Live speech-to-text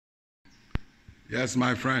Yes,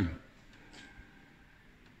 my friend.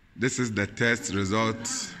 This is the test result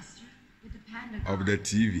of the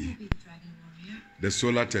TV, the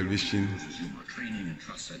solar television.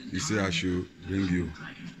 You see, I should bring you.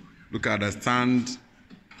 Look at the stand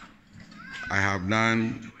I have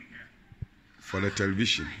done for the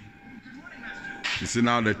television. You see,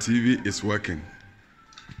 now the TV is working.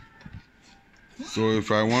 So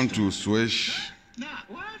if I want to switch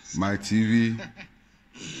my TV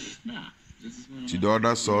to the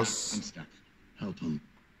other source,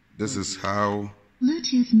 this is how.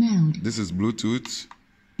 Bluetooth mode. This is Bluetooth.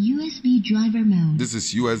 USB driver mode. This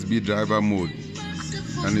is USB driver mode.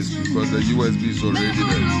 And it's because the USB is already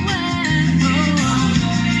there.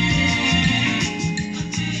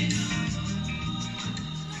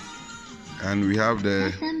 And we have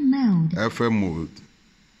the FM mode.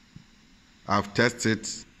 I've tested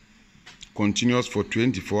continuous for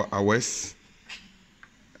 24 hours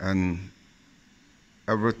and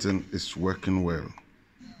everything is working well.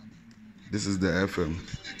 This is the FM.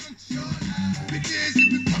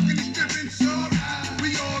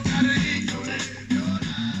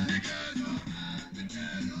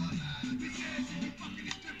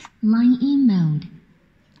 Line in mode.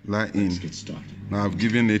 Line in. Now I've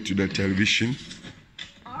given it to the television.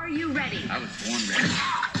 Are you ready? I was born ready.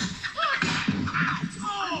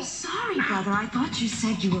 I'm sorry, brother. I thought you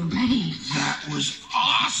said you were ready. That was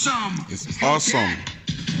awesome. It's awesome.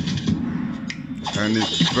 And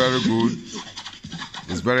it's very good.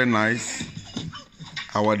 It's very nice.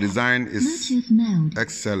 Our design is Bluetooth mode.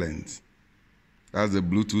 excellent. That's the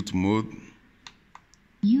Bluetooth mode.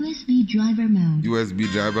 USB driver mode.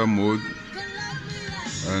 USB driver mode.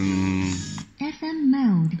 And FM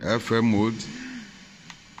mode. FM mode.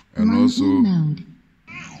 And Line also in mode.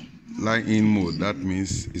 line in mode. That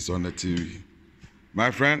means it's on the TV.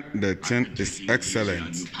 My friend, the thing is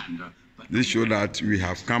excellent. This shows that we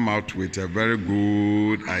have come out with a very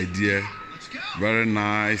good idea, very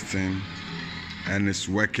nice thing, and it's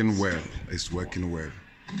working well. It's working well.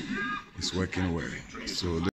 It's working well. So